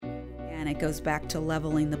And it goes back to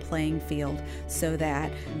leveling the playing field so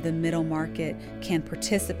that the middle market can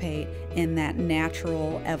participate in that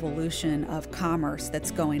natural evolution of commerce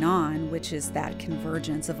that's going on, which is that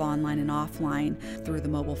convergence of online and offline through the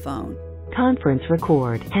mobile phone. Conference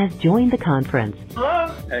record has joined the conference.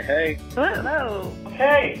 Hello? Hey. Hello.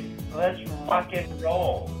 Okay, let's rock and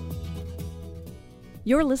roll.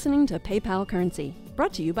 You're listening to PayPal Currency,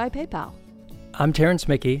 brought to you by PayPal. I'm Terrence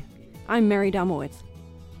Mickey. I'm Mary Domowitz.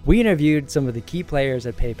 We interviewed some of the key players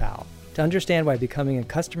at PayPal to understand why becoming a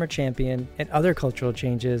customer champion and other cultural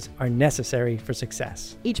changes are necessary for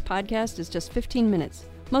success. Each podcast is just 15 minutes,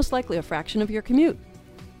 most likely a fraction of your commute.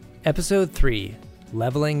 Episode 3,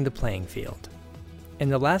 Leveling the Playing Field. In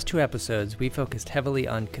the last 2 episodes, we focused heavily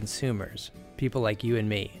on consumers, people like you and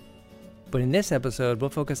me. But in this episode, we'll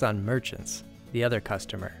focus on merchants, the other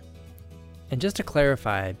customer. And just to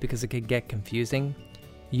clarify, because it could get confusing,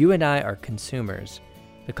 you and I are consumers.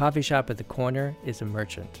 The coffee shop at the corner is a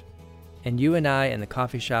merchant. And you and I and the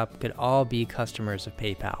coffee shop could all be customers of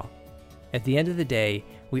PayPal. At the end of the day,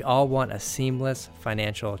 we all want a seamless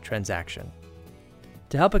financial transaction.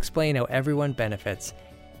 To help explain how everyone benefits,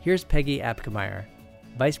 here's Peggy Apkemeyer,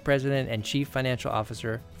 Vice President and Chief Financial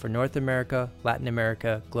Officer for North America, Latin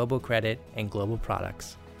America, Global Credit, and Global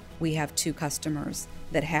Products. We have 2 customers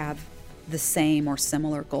that have the same or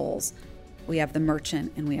similar goals. We have the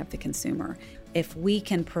merchant and we have the consumer. If we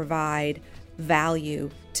can provide value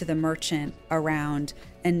to the merchant around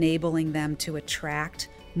enabling them to attract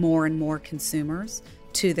more and more consumers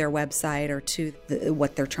to their website or to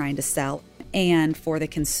what they're trying to sell, and for the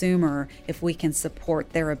consumer, if we can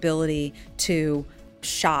support their ability to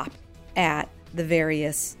shop at the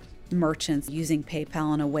various merchants using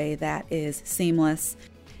PayPal in a way that is seamless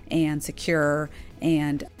and secure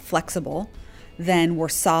and flexible, then we're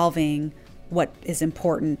solving what is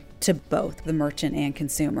important to both the merchant and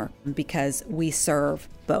consumer because we serve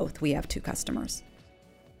both. We have 2 customers.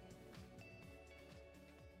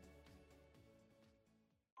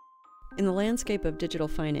 In the landscape of digital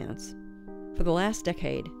finance, for the last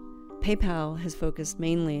decade, PayPal has focused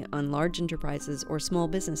mainly on large enterprises or small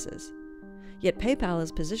businesses. Yet PayPal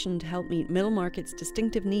is positioned to help meet middle market's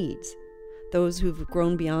distinctive needs, those who've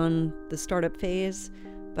grown beyond the startup phase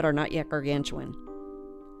but are not yet gargantuan.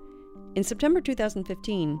 In September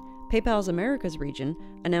 2015, PayPal's Americas region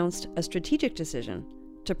announced a strategic decision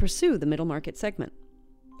to pursue the middle market segment.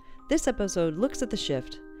 This episode looks at the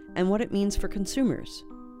shift and what it means for consumers,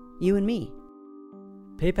 you and me.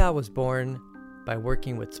 PayPal was born by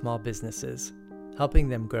working with small businesses, helping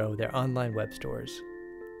them grow their online web stores.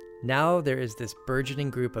 Now there is this burgeoning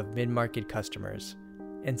group of mid-market customers,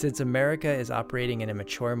 and since America is operating in a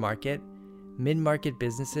mature market, mid-market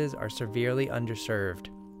businesses are severely underserved,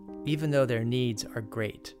 even though their needs are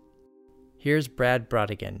great. Here's Brad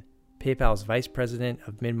Brodigan, PayPal's Vice President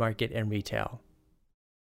of Mid-Market and Retail.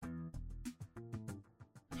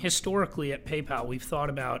 Historically at PayPal, we've thought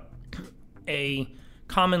about a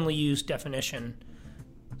commonly used definition,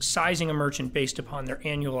 sizing a merchant based upon their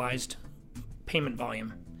annualized payment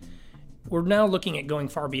volume. We're now looking at going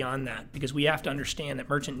far beyond that because we have to understand that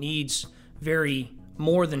merchant needs vary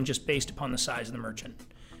more than just based upon the size of the merchant.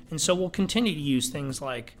 And so we'll continue to use things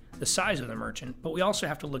like the size of the merchant, but we also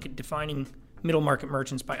have to look at defining middle market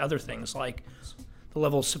merchants by other things like the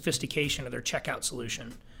level of sophistication of their checkout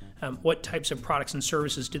solution. What types of products and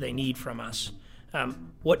services do they need from us?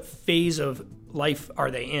 What phase of life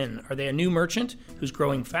are they in? Are they a new merchant who's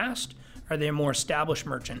growing fast? Are they a more established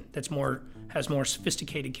merchant that's has more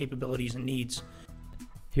sophisticated capabilities and needs?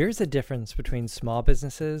 Here's the difference between small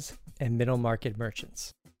businesses and middle market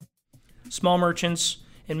merchants. Small merchants,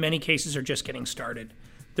 in many cases, are just getting started.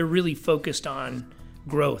 They're really focused on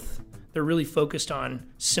growth. They're really focused on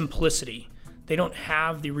simplicity. They don't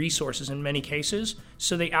have the resources in many cases,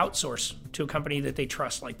 so they outsource to a company that they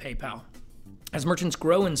trust like PayPal. As merchants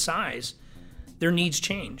grow in size, their needs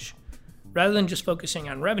change. Rather than just focusing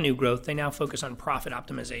on revenue growth, they now focus on profit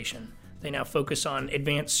optimization. They now focus on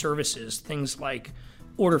advanced services, things like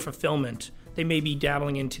order fulfillment. They may be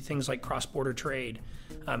dabbling into things like cross-border trade,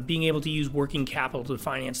 being able to use working capital to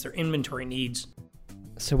finance their inventory needs.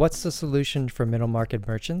 So what's the solution for middle market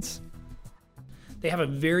merchants? They have a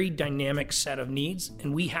very dynamic set of needs,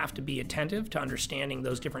 and we have to be attentive to understanding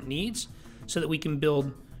those different needs so that we can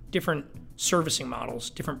build different servicing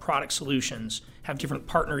models, different product solutions, have different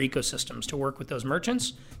partner ecosystems to work with those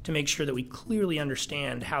merchants to make sure that we clearly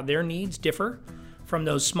understand how their needs differ from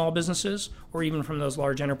those small businesses or even from those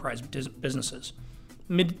large enterprise businesses.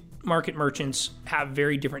 Mid-market merchants have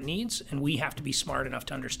very different needs, and we have to be smart enough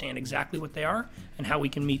to understand exactly what they are and how we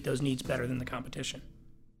can meet those needs better than the competition.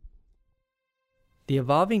 The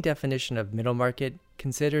evolving definition of middle market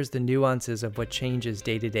considers the nuances of what changes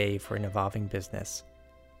day to day for an evolving business.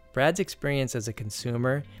 Brad's experience as a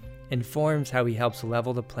consumer informs how he helps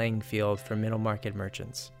level the playing field for middle market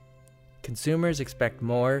merchants. Consumers expect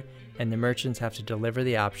more, and the merchants have to deliver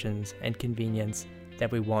the options and convenience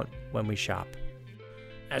that we want when we shop.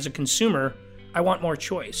 As a consumer, I want more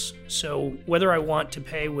choice. So whether I want to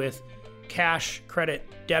pay with cash, credit,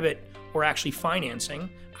 debit, or actually financing,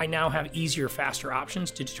 I now have easier, faster options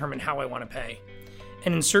to determine how I want to pay.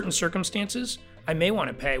 And in certain circumstances, I may want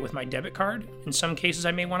to pay with my debit card. In some cases,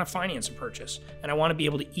 I may want to finance a purchase. And I want to be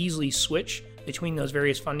able to easily switch between those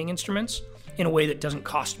various funding instruments in a way that doesn't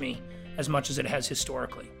cost me as much as it has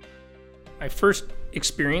historically. My first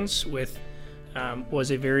experience with was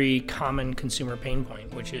a very common consumer pain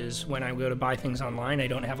point, which is when I go to buy things online, I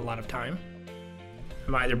don't have a lot of time.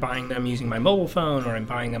 I'm either buying them using my mobile phone or I'm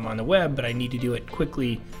buying them on the web, but I need to do it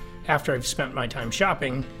quickly after I've spent my time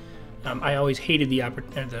shopping. I always hated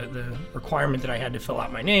the requirement that I had to fill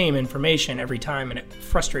out my name, information every time, and it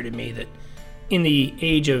frustrated me that in the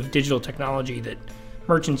age of digital technology that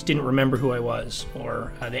merchants didn't remember who I was,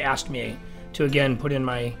 or they asked me to again put in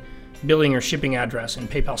my billing or shipping address, and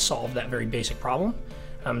PayPal solved that very basic problem.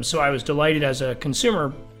 So I was delighted as a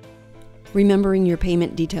consumer. Remembering your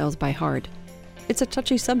payment details by heart. It's a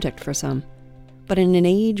touchy subject for some, but in an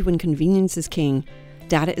age when convenience is king,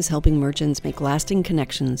 data is helping merchants make lasting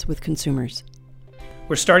connections with consumers.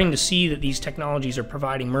 We're starting to see that these technologies are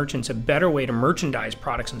providing merchants a better way to merchandise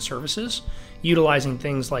products and services, utilizing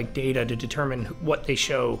things like data to determine what they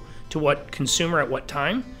show to what consumer at what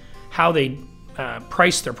time, how they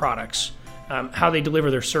price their products, how they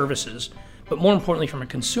deliver their services. But more importantly, from a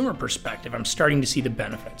consumer perspective, I'm starting to see the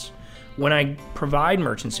benefits. When I provide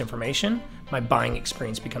merchants information, my buying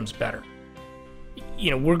experience becomes better.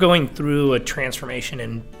 We're going through a transformation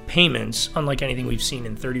in payments unlike anything we've seen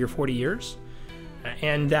in 30 or 40 years.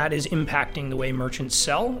 And that is impacting the way merchants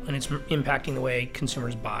sell, and it's impacting the way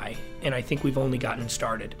consumers buy. And I think we've only gotten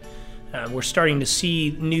started. We're starting to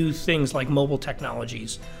see new things like mobile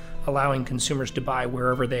technologies, allowing consumers to buy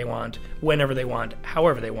wherever they want, whenever they want,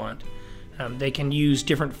 however they want. They can use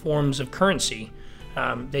different forms of currency.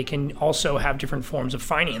 They can also have different forms of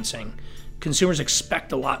financing. Consumers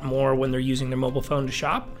expect a lot more when they're using their mobile phone to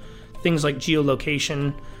shop. Things like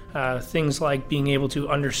geolocation, things like being able to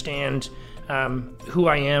understand who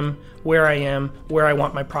I am, where I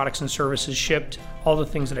want my products and services shipped, all the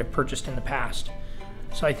things that I've purchased in the past.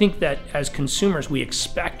 So I think that as consumers, we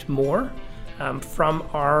expect more from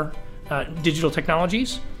our digital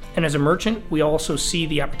technologies. And as a merchant, we also see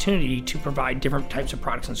the opportunity to provide different types of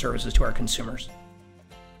products and services to our consumers.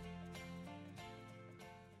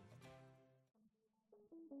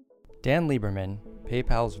 Dan Lieberman,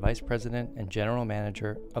 PayPal's Vice President and General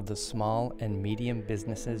Manager of the Small and Medium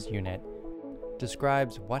Businesses Unit,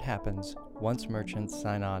 describes what happens once merchants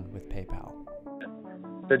sign on with PayPal.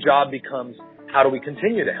 The job becomes, how do we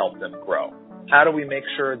continue to help them grow? How do we make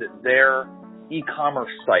sure that their e-commerce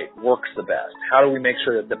site works the best? How do we make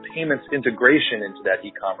sure that the payments integration into that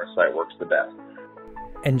e-commerce site works the best?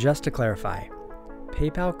 And just to clarify,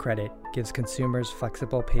 PayPal Credit gives consumers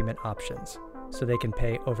flexible payment options so they can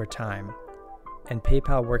pay over time. And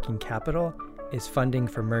PayPal Working Capital is funding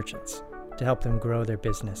for merchants to help them grow their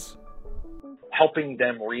business. Helping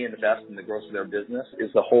them reinvest in the growth of their business is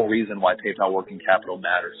the whole reason why PayPal Working Capital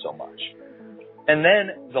matters so much. And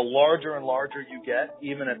then the larger and larger you get,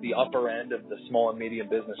 even at the upper end of the small and medium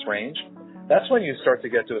business range, that's when you start to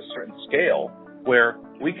get to a certain scale where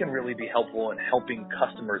we can really be helpful in helping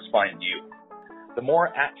customers find you. The more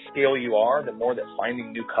at scale you are, the more that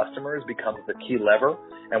finding new customers becomes the key lever,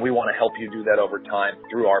 and we want to help you do that over time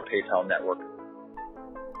through our PayPal network.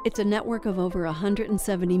 It's a network of over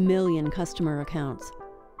 170 million customer accounts.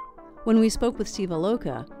 When we spoke with Steve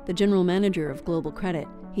Aloka, the general manager of Global Credit,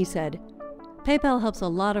 he said, PayPal helps a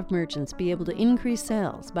lot of merchants be able to increase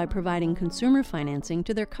sales by providing consumer financing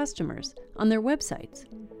to their customers on their websites.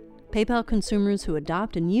 PayPal consumers who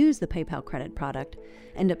adopt and use the PayPal Credit product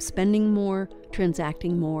end up spending more,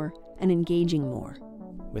 transacting more, and engaging more.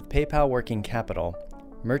 With PayPal Working Capital,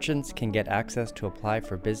 merchants can get access to apply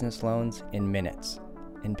for business loans in minutes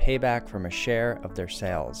and pay back from a share of their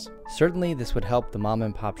sales. Certainly, this would help the mom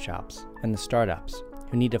and pop shops and the startups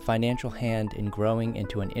who need a financial hand in growing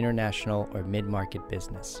into an international or mid-market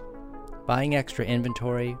business. Buying extra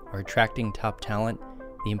inventory or attracting top talent,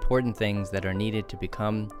 the important things that are needed to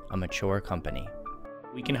become a mature company.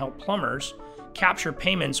 We can help plumbers capture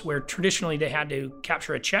payments where traditionally they had to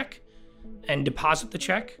capture a check and deposit the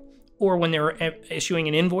check, or when they were issuing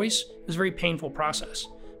an invoice, it was a very painful process.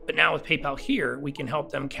 But now with PayPal here, we can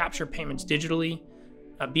help them capture payments digitally,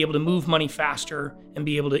 be able to move money faster, and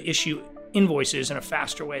be able to issue invoices in a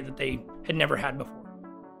faster way that they had never had before.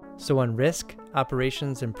 So on risk,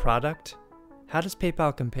 operations, and product, how does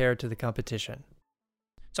PayPal compare to the competition?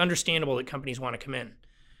 It's understandable that companies want to come in.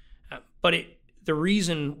 But the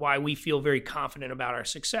reason why we feel very confident about our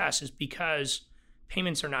success is because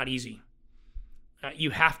payments are not easy.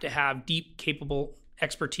 You have to have deep, capable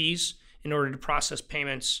expertise in order to process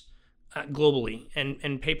payments globally.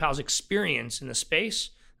 And PayPal's experience in the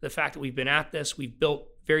space, the fact that we've been at this, we've built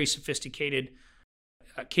very sophisticated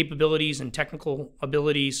capabilities and technical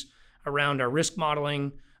abilities around our risk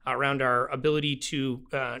modeling, around our ability to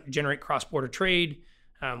generate cross-border trade.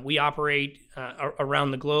 We operate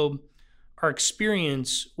around the globe. Our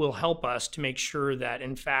experience will help us to make sure that,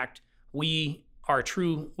 in fact, we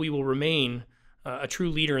will remain a true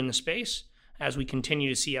leader in the space as we continue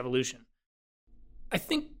to see evolution. I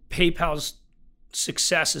think PayPal's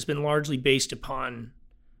success has been largely based upon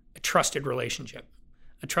a trusted relationship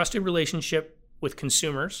with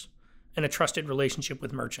consumers and a trusted relationship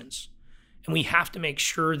with merchants. And we have to make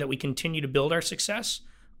sure that we continue to build our success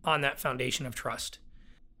on that foundation of trust.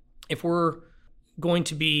 If we're going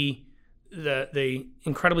to be the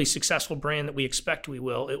incredibly successful brand that we expect we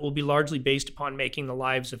will, it will be largely based upon making the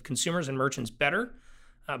lives of consumers and merchants better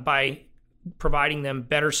by providing them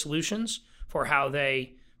better solutions for how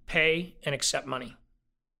they pay and accept money.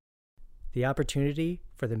 The opportunity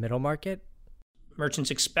for the middle market? Merchants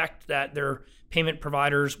expect that their payment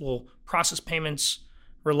providers will process payments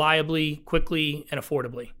reliably, quickly, and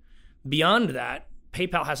affordably. Beyond that,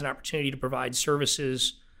 PayPal has an opportunity to provide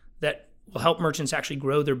services that will help merchants actually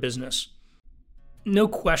grow their business. No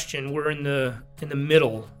question, we're in the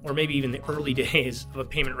middle, or maybe even the early days of a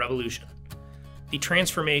payment revolution. The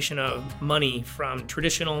transformation of money from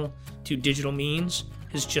traditional to digital means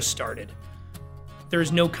has just started. There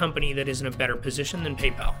is no company that is in a better position than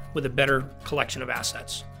PayPal with a better collection of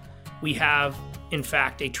assets. We have, in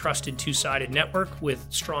fact, a trusted two-sided network with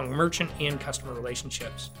strong merchant and customer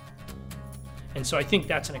relationships. And so I think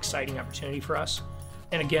that's an exciting opportunity for us.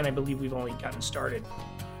 And again, I believe we've only gotten started.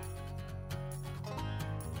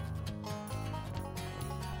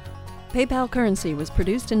 PayPal Currency was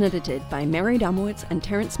produced and edited by Mary Domowitz and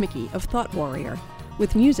Terrence Mickey of Thought Warrior,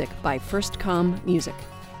 with music by FirstCom Music.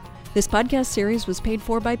 This podcast series was paid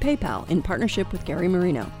for by PayPal in partnership with Gary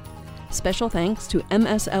Marino. Special thanks to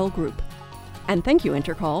MSL Group. And thank you,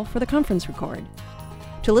 Intercall, for the conference record.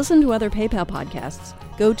 To listen to other PayPal podcasts,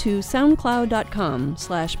 go to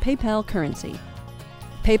soundcloud.com/PayPalCurrency.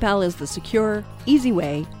 PayPal is the secure, easy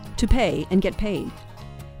way to pay and get paid.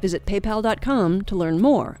 Visit paypal.com to learn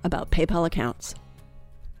more about PayPal accounts.